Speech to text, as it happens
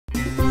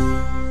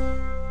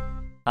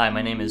Hi,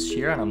 my name is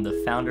Shir, and I'm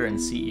the founder and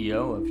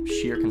CEO of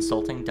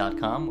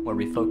shirconsulting.com, where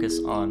we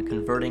focus on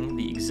converting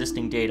the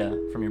existing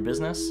data from your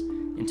business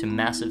into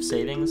massive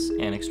savings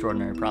and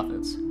extraordinary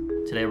profits.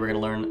 Today we're going to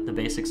learn the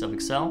basics of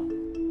Excel.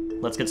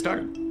 Let's get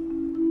started.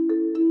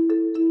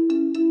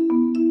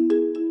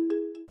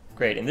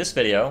 Great, in this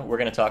video we're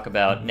going to talk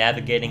about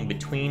navigating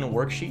between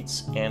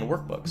worksheets and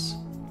workbooks.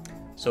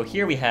 So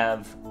here we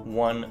have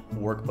one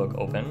workbook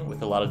open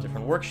with a lot of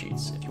different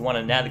worksheets. If you want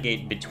to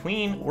navigate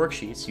between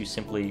worksheets, you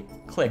simply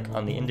click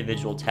on the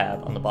individual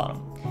tab on the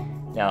bottom.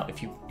 Now,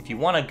 if you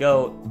want to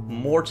go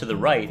more to the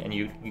right and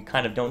you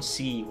kind of don't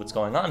see what's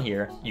going on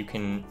here, you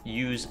can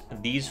use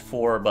these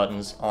four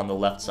buttons on the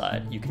left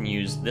side. You can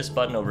use this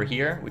button over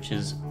here, which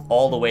is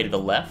all the way to the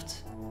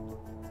left.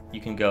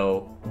 You can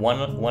go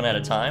one at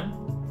a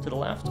time to the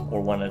left or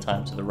one at a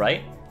time to the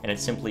right, and it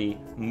simply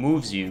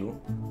moves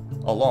you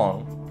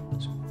along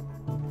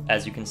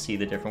as you can see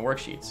the different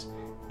worksheets.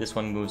 This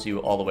one moves you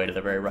all the way to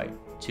the very right,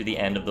 to the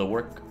end of the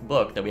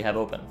workbook that we have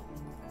open.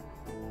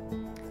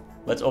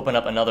 Let's open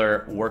up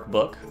another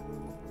workbook.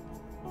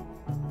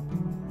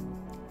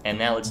 And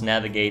now let's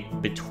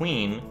navigate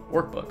between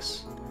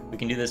workbooks. We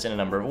can do this in a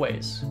number of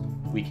ways.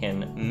 We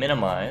can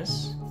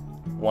minimize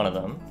one of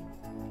them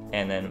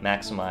and then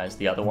maximize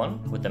the other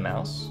one with the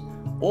mouse.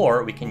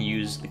 Or we can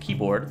use the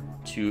keyboard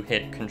to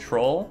hit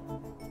Control,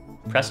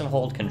 press and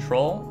hold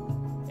Control,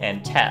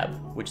 and Tab,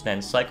 which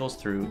then cycles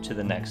through to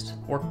the next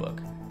workbook.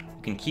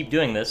 You can keep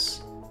doing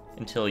this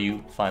until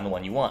you find the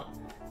one you want.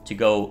 To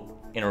go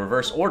in a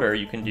reverse order,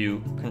 you can do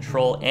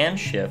Control and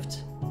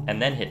Shift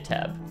and then hit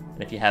Tab.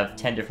 And if you have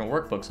 10 different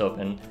workbooks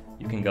open,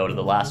 you can go to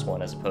the last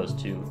one as opposed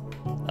to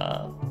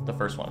the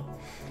first one.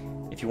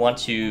 If you want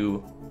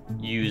to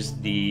use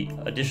the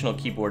additional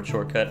keyboard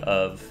shortcut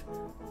of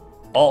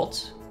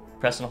Alt,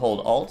 press and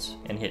hold Alt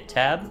and hit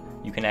Tab,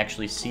 you can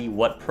actually see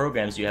what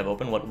programs you have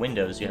open, what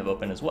windows you have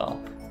open as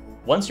well.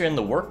 Once you're in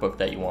the workbook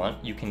that you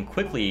want, you can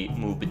quickly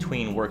move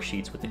between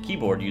worksheets with the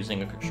keyboard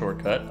using a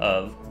shortcut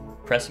of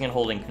pressing and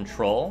holding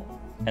Control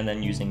and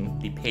then using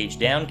the page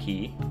down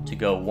key to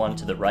go one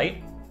to the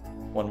right,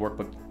 one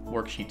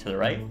worksheet to the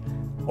right,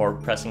 or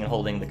pressing and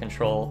holding the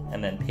Control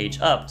and then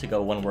page up to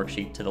go one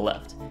worksheet to the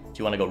left. If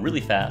you want to go really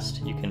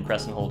fast, you can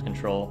press and hold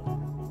Control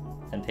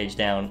and page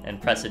down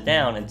and press it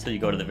down until you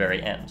go to the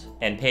very end,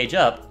 and page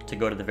up to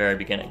go to the very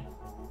beginning.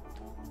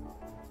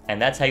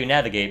 And that's how you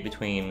navigate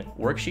between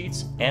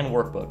worksheets and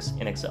workbooks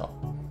in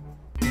Excel.